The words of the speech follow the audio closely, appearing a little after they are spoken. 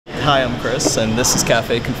Hi, I'm Chris, and this is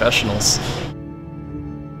Cafe Confessionals.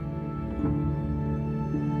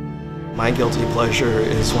 My guilty pleasure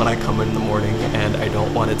is when I come in the morning and I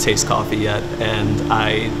don't want to taste coffee yet, and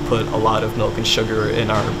I put a lot of milk and sugar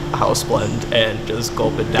in our house blend and just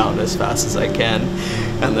gulp it down as fast as I can,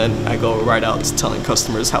 and then I go right out to telling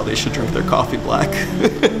customers how they should drink their coffee black.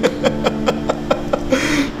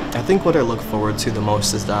 I think what I look forward to the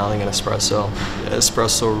most is dialing an espresso.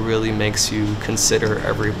 Espresso really makes you consider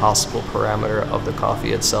every possible parameter of the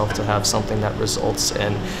coffee itself to have something that results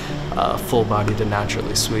in full-bodied and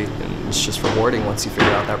naturally sweet, and it's just rewarding once you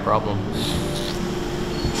figure out that problem.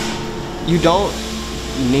 You don't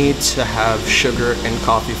need to have sugar in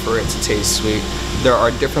coffee for it to taste sweet. There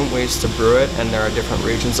are different ways to brew it, and there are different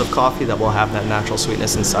regions of coffee that will have that natural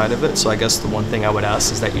sweetness inside of it. So I guess the one thing I would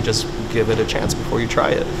ask is that you just give it a chance before you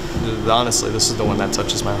try it. Honestly, this is the one that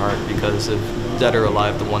touches my heart, because if dead or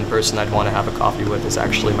alive, the one person I'd want to have a coffee with is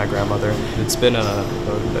actually my grandmother. It's been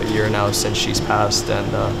a year now since she's passed,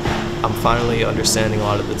 and I'm finally understanding a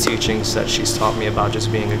lot of the teachings that she's taught me about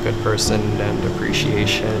just being a good person and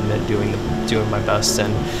appreciation and doing my best.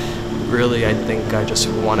 And really, I think I just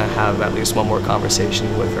want to have at least one more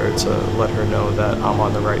conversation with her to let her know that I'm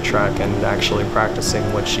on the right track and actually practicing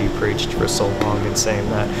what she preached for so long, and saying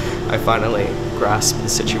that I finally grasped the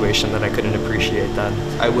situation, that I couldn't appreciate that.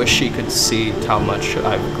 I wish she could see how much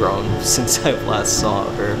I've grown since I last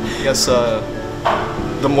saw her. I guess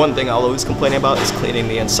the one thing I'll always complain about is cleaning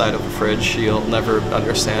the inside of a fridge. You'll never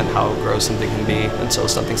understand how gross something can be until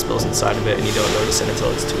something spills inside of it, and you don't notice it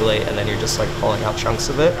until it's too late, and then you're just like pulling out chunks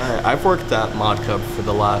of it. I've worked at modcup for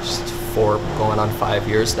the last 4 going on 5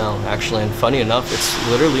 years now, actually, and funny enough, it's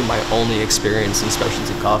literally my only experience in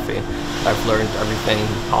specialty coffee. I've learned everything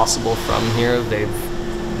possible from here.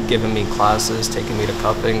 They've given me classes, taken me to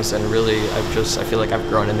cuppings, and really I feel like I've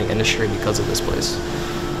grown in the industry because of this place.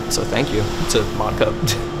 So thank you to modcup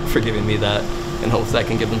for giving me that, and hopefully I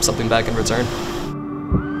can give them something back in return.